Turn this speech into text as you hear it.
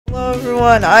Hello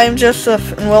everyone, I'm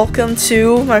Joseph and welcome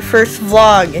to my first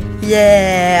vlog.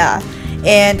 Yeah!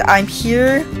 And I'm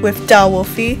here with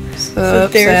Dawolfie. So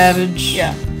Savage.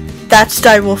 Yeah. That's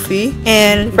Dawolfie.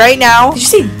 And right now... Did you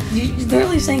say... You're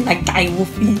literally saying like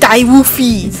Dawolfie.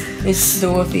 Dawolfie! It's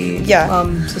Dawolfie.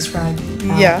 Yeah. Subscribe.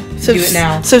 Now. Yeah. Do it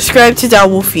now. Subscribe to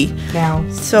Dawolfie. Now.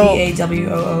 So...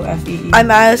 Dawooofee.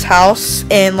 I'm at his house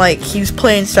and like he's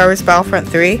playing Star Wars Battlefront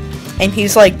 3. And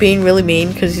he's like being really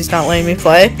mean because he's not letting me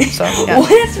play. So yeah. What?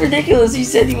 That's ridiculous. You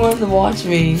said you wanted to watch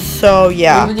me. So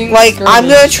yeah, like I'm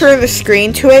gonna turn the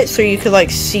screen to it so you could like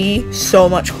see so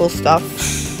much cool stuff.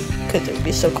 Cause it would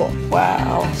be so cool.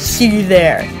 Wow. See you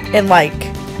there in like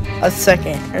a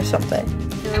second or something.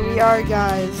 Here we are,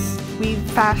 guys. We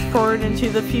fast forward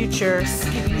into the future.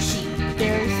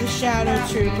 There's the Shadow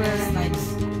Trooper.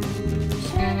 Nice.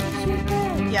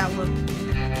 Yeah, look.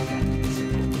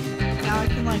 Now I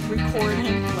can like record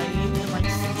him playing and like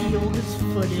steal his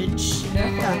footage. No.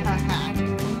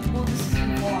 Well, this is a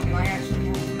vlog. I actually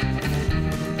have.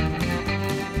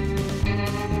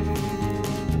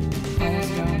 Let's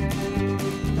go.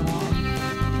 Come on.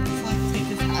 Let's take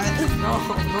his hat. No,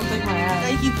 don't take my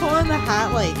hat. He put on the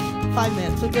hat like 5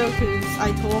 minutes ago because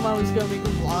I told him I was gonna make a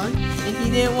vlog and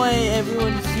he didn't want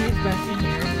everyone to see his messy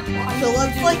hair. So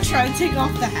let's like try to take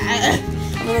off the hat.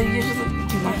 I mean, you just look.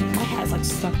 Dude, my hat's like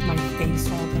stuck to my face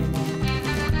all day long.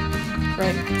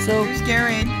 Right. So Here's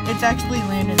Garen. It's actually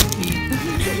Landon's feet.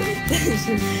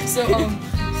 so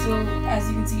as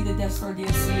you can see, the Death Star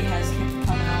DLC has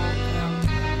come out.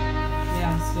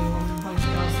 Yeah. So I'm playing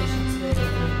Star Station today.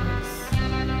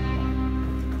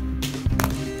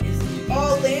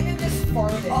 Oh, Landon just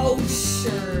farted. Oh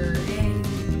sure.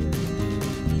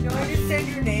 You don't understand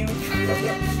your name. You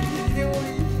don't want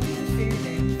to say your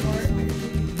name. Fart.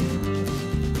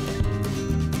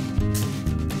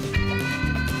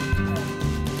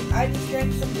 I just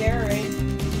drank some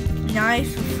Gatorade.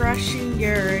 Nice, refreshing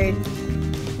Gatorade.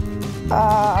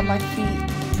 On my feet.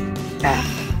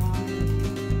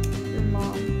 Your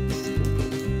mom.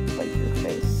 Like your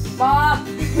face. Mom.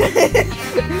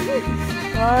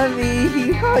 Mommy,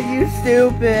 he called you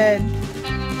stupid.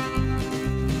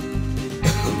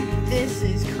 This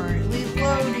is currently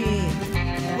loading.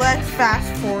 Let's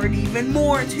fast forward even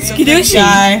more to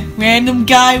Skadooshi. Random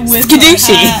guy with Skadooshi.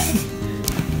 a hat.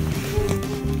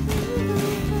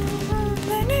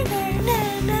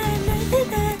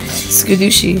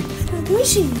 Skadooshi.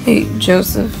 Hey,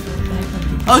 Joseph.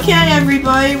 Okay,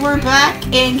 everybody, we're back,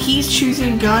 and he's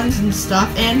choosing guns and stuff,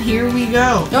 and here we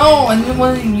go. No, I didn't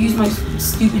want to use my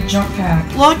stupid jump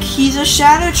pack. Look, he's a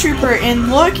Shadow Trooper, and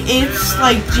look, it's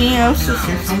like Geonosis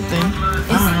or something.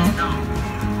 I don't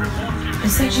know.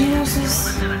 Is that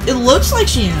Geonosis? It looks like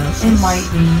Geonosis. It might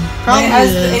be. Probably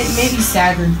it may be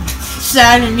Saturn.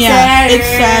 Saturn, yeah. It's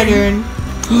Saturn.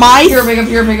 My Hero pickup,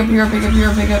 hero pickup, hero pickup,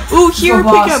 hero pickup. Ooh, hero Go,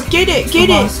 boss. pickup. Get it, Go, get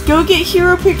it. boss. Go get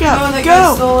hero pickup. No, that Go.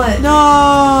 guy stole it. No.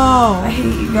 I hate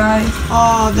you guys.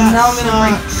 Oh, that Now I'm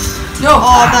gonna sucks. No.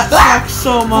 Oh, that sucks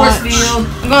so much. Force field.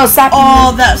 I'm gonna stop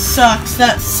Oh, that sucks.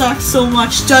 That sucks so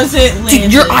much. Does it, Landon?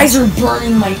 Dude, your eyes are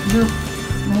burning my.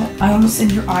 I almost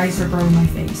said your eyes are burning my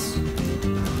face.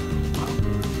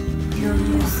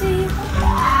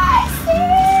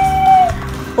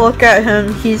 Look at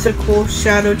him. He's a cool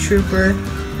Shadow Trooper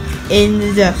in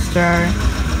the Death Star.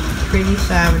 Pretty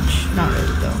savage. Not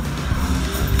really, though.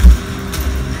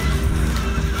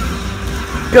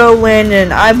 Go,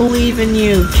 Landon. I believe in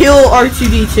you. Kill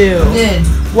R2-D2. I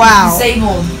did. Wow.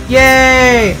 Disabled.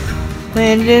 Yay!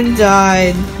 Landon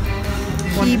died.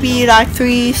 He beat like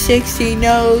 360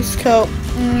 nose scope.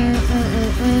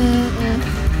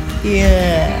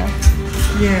 Yeah.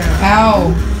 Yeah.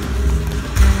 Ow.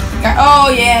 Oh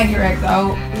yeah, correct. Oh,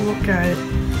 Look at it.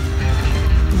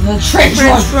 the trench Trench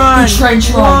run. run. The trench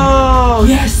run. Whoa.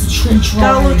 Yes, the trench run.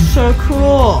 That looks so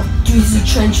cool. Dude, it's a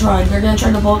trench run. They're gonna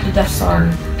try to blow up the Death Star,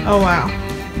 Oh wow.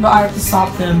 but I have to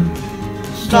stop them.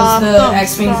 Stop the them.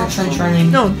 X-Wings are trench running.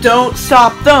 No, don't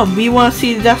stop them. We want to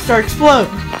see the Death Star explode.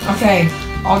 Okay,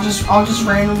 I'll just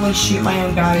randomly shoot my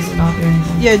own guys and not do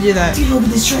anything. Yeah, do that. Dude, look at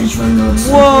this trench run. It looks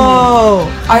so Whoa.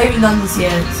 cool. I haven't done this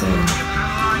yet, so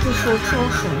This looks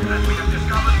awesome.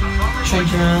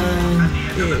 trench run.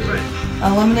 Yeah.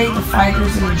 Eliminate the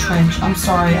fighters in the trench. I'm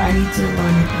sorry, I need to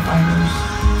eliminate the fighters.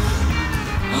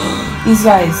 These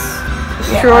guys.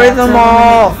 Destroy I have to them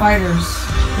eliminate all. the fighters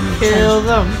in the Kill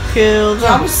trench. them. Kill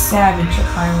Yeah, I'm them. a savage at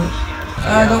pilot.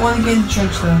 I don't want to get in the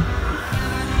trench though.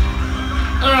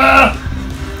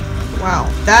 Wow,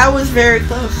 that was very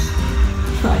close.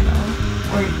 I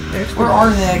know. Wait, where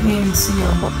are they? I can't even see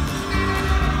them.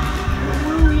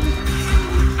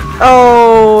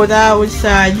 Oh, that was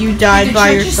sad. You died The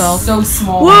by church yourself. Is so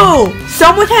small. Whoa!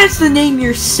 Someone has the name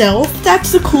yourself?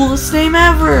 That's the coolest name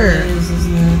ever. It is,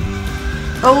 isn't it?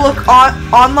 Oh, look.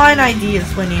 Online ID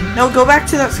is winning. No, go back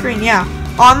to that screen. Yeah.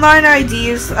 Online ID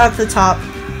is at the top.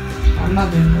 I'm not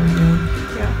doing very good.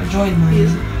 Yeah. I joined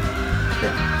mine.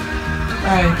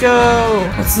 Alright. Go.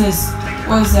 What's this?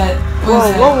 What is that?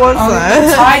 Whoa, what was that?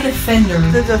 The TIE Defender.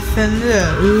 The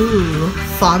Defender. Ooh,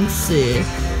 fancy.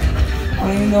 I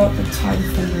don't even know what the TIE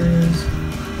Defender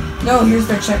is. No, here's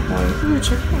their checkpoint. Ooh,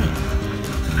 checkpoint.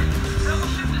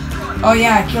 Oh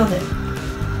yeah, I killed it.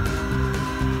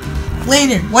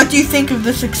 Landon, what do you think of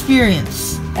this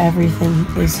experience? Everything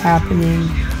is happening.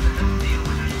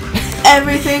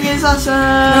 Everything is awesome.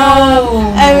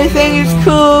 No. Everything is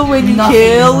cool when you Nothing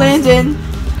kill is Landon.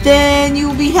 Then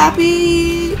you'll be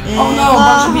happy. Oh no, a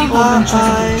bunch of people have been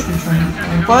trying to train.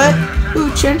 What?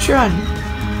 Ooh, Chun.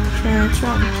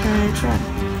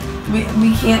 We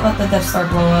can't let the Death Star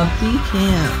blow up. We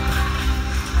can't.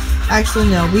 Actually,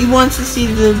 no. We want to see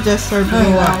the Death Star blow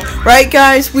No, up. Right,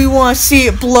 guys? We want to see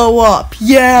it blow up.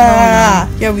 Yeah.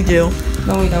 No. Yeah, we do.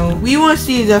 No, we don't. We want to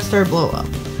see the Death Star blow up.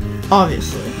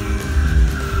 Obviously.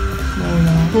 No, we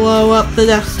don't. Blow up the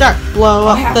Death Star. Blow I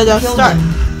up have the to Death kill Star.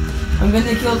 them. I'm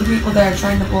gonna kill the people that are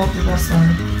trying to blow up the Death Star.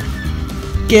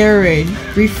 Gatorade,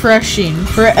 refreshing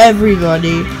for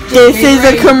everybody. This is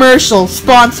a commercial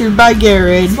sponsored by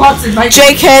Gatorade. Sponsored by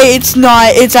JK, it's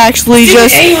not. It's actually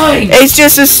just. A-line. It's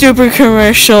just a stupid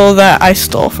commercial that I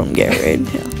stole from Gatorade.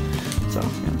 Yeah. So,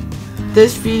 yeah.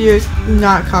 This video is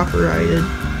not copyrighted.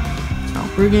 So,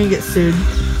 we're gonna get sued.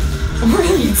 We're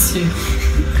gonna get sued.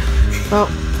 Well,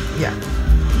 yeah.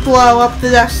 Blow up the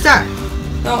Death Star.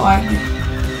 No, I just.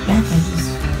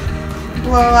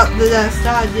 Blow up the Death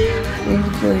Star, dude.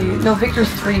 Kill you. No, Victor's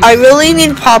 3. I really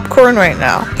need popcorn right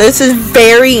now. This is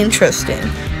very interesting.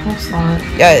 No, it's not.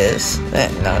 Yeah, it is.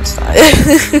 No, it's not.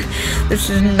 This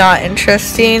is not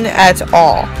interesting at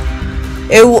all.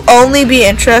 It will only be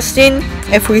interesting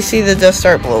if we see the Death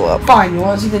Star blow up. Fine, you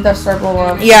want to see the Death Star blow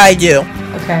up? Yeah, I do.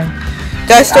 Okay.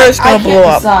 Death Star is gonna blow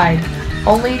up. I can't decide.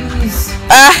 Only these.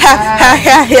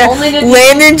 Only the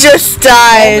Landon just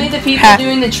died. Only the people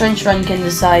doing the trench run can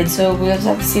decide. So we just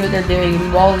have to see what they're doing.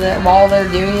 And while they're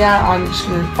doing that, I'm just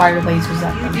gonna fire lasers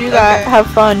at them. Do that. Have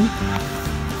fun.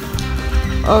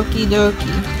 Okie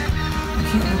dokie.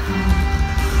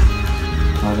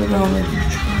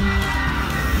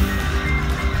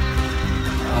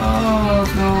 Oh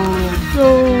no. So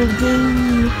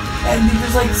good. And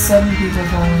there's like 7 people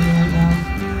following me right now.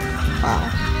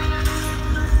 Wow.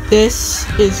 This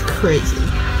is crazy.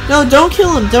 No, don't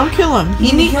kill him. Don't kill him.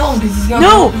 You need to kill him because he's gonna No.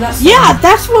 blow up the Death Star. Yeah,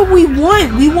 that's what we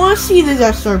want. We want to see the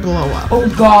Death Star blow up. Oh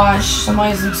gosh,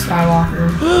 somebody's Luke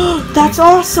Skywalker. That's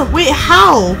awesome. Wait,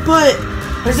 how? But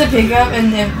There's a pickup,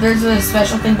 and if there's a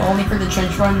special thing only for the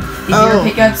trench run. The hero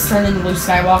pickups turn into Luke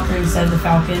Skywalker instead of the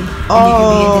Falcon, and you can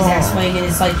be in his X-wing, and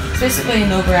it's basically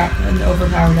an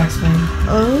overpowered X-wing.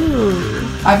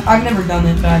 Oh, I've never done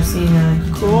it, but I've seen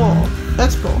it. Cool.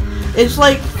 That's cool. It's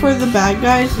like for the bad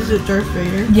guys. Is it Darth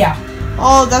Vader? Yeah.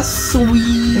 Oh, that's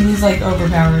sweet. And he's like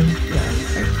overpowered. Yeah.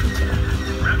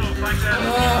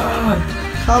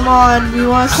 Come on, we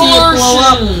want to see it blow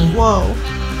up. Whoa,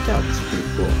 that's pretty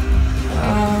cool.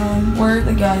 Where are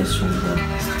the guys from the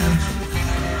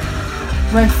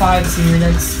Red 5's here,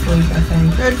 that's Luke, I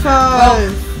think. Red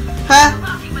 5! Huh?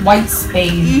 White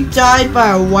Spade. You died by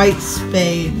a white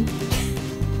spade.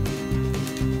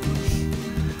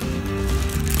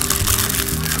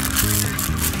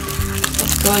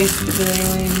 Let's go, you stupid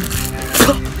alien.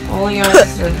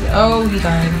 Oh, he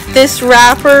died. This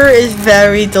wrapper is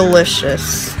very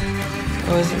delicious.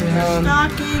 Oh, is it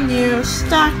really?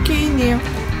 Stuck in you.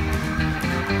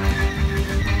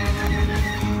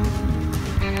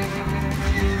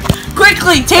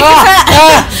 Quickly, take his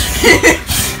hat!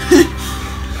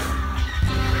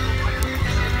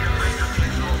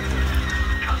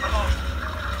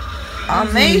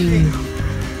 Amazing.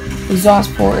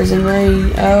 Exhaust port isn't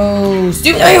ready. Oh,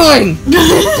 stupid alien!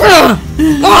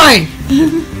 Why?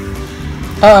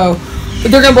 Uh-oh.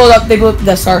 They're gonna blow it up. They blew up the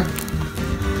Death Star.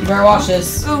 You better watch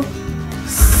this. Oh.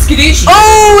 Skadoosh.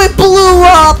 Oh, it blew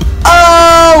up!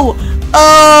 Oh!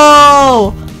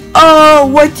 Oh! Oh,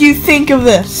 what do you think of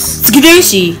this?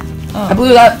 Skadooshi. Oh. I blew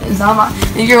it up. It's not my.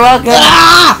 You're welcome.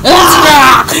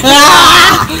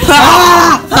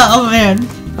 Oh man.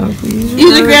 Oh, please.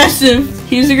 He's aggressive.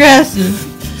 He's aggressive.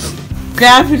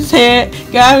 Grab his hat.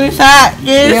 Grab his hat.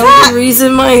 Get his The hat. only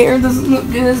reason my hair doesn't look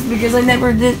good is because I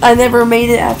never made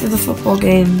it after the football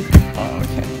game. Oh,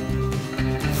 okay.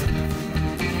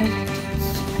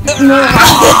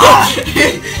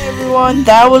 Everyone,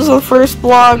 that was the first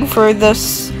vlog for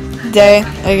this day,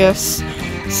 I guess.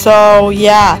 So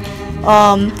yeah,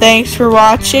 thanks for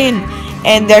watching,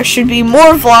 and there should be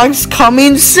more vlogs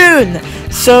coming soon.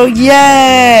 So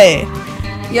yay!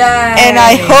 Yay! And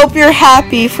I hope you're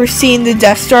happy for seeing the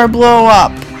Death Star blow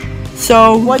up.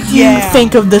 So what do you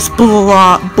think of this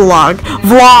vlog?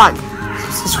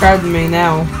 Subscribe to me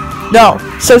now. No,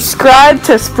 subscribe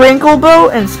to Sprinkle Boat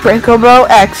and Sprinkle Boat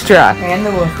Extra. And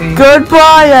the Wolfie.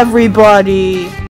 Goodbye, everybody.